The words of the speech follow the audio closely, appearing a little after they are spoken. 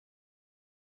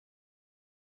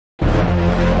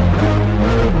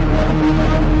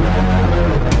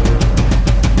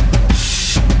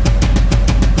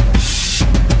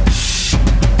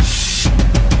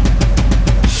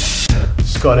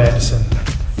Scott Anderson,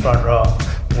 front row,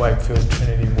 Wakefield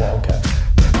Trinity Wildcats.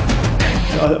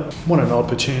 I want an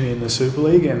opportunity in the Super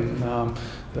League, and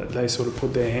they sort of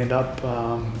put their hand up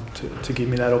to give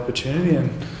me that opportunity,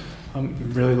 and I'm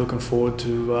really looking forward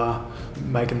to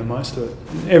making the most of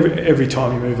it. Every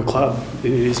time you move a club,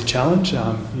 it is a challenge.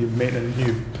 You've met a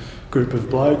new group of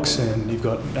blokes, and you've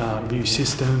got new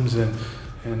systems,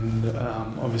 and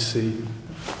obviously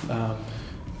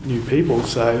new people.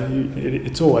 So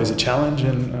it's always a challenge,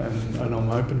 and I'm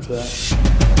open for that.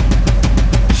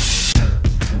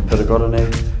 Pita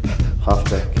Godinet,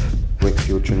 halfback,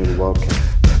 Wakefield Trinity Wildcats.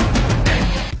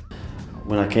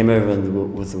 When I came over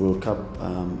with the World Cup,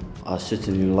 I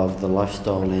certainly loved the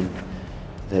lifestyle and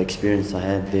the experience I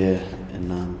had there,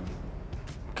 and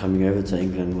coming over to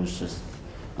England was just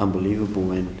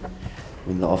unbelievable. And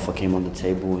when the offer came on the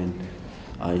table, and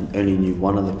I only knew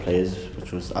one of the players,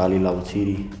 which was Ali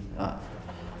Lawatiri, I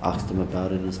asked him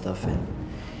about it and stuff, and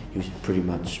he was pretty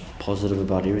much positive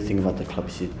about everything about the club.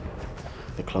 He said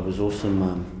the club is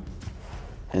awesome,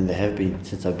 and they have been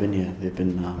since I've been here. They've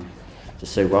been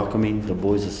just so welcoming. The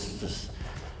boys are just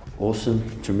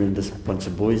awesome, tremendous bunch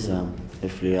of boys.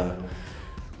 Hopefully I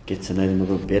get to know them a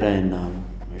bit better, and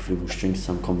hopefully we'll string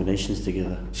some combinations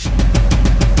together.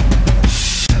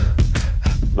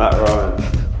 Matt Ryan,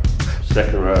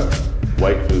 second row,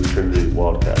 Wakefield Trinity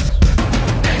Wildcats.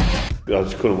 I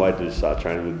just couldn't wait to start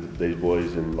training with these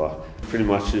boys, and pretty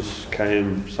much just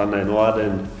came Sunday night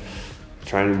and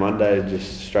training Monday,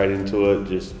 just straight into it,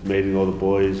 just meeting all the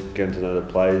boys, getting to know the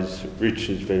players. Rich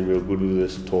has been real good with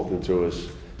us, talking to us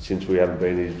since we haven't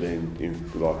been. He's been in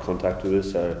contact with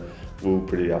us, so we're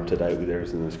pretty up to date with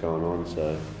everything that's going on. So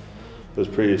it was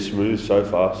pretty smooth so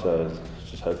far. So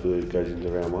just hopefully it goes into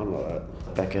round one like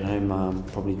that. Back at home,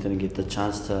 probably didn't get the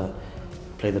chance to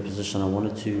play the position I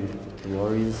wanted to with the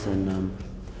Warriors, and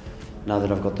now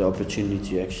that I've got the opportunity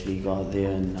to actually go out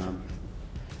there and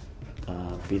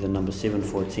be the number 7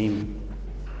 for a team,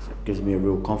 it gives me a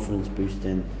real confidence boost,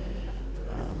 and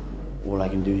all I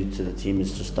can do to the team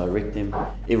is just direct them.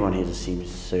 Everyone here just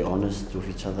seems so honest with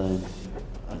each other, and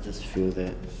I just feel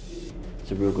that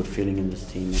it's a real good feeling in this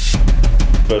team.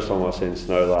 First time I seen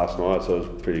snow last night, so it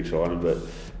was pretty exciting, but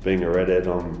being a redhead,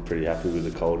 I'm pretty happy with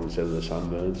the cold instead of the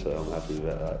sunburn, so I'm happy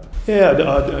about that. Yeah,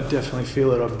 I definitely feel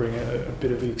that I bring a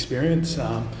bit of experience.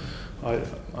 I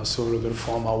sort of got to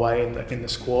find my way in the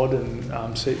squad,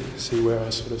 and see where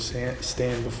I sort of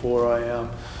stand before I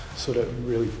sort of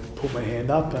really put my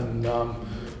hand up. And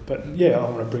but yeah, I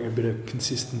want to bring a bit of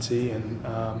consistency, and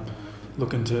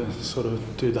looking to sort of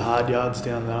do the hard yards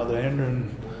down the other end,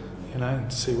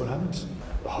 and see what happens.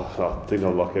 I think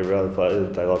I'm like every other player.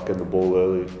 They like getting the ball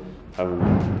early,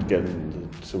 getting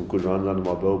some good runs under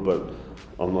my belt, but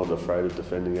I'm not afraid of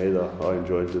defending either. I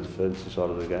enjoyed the defensive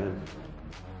side of the game.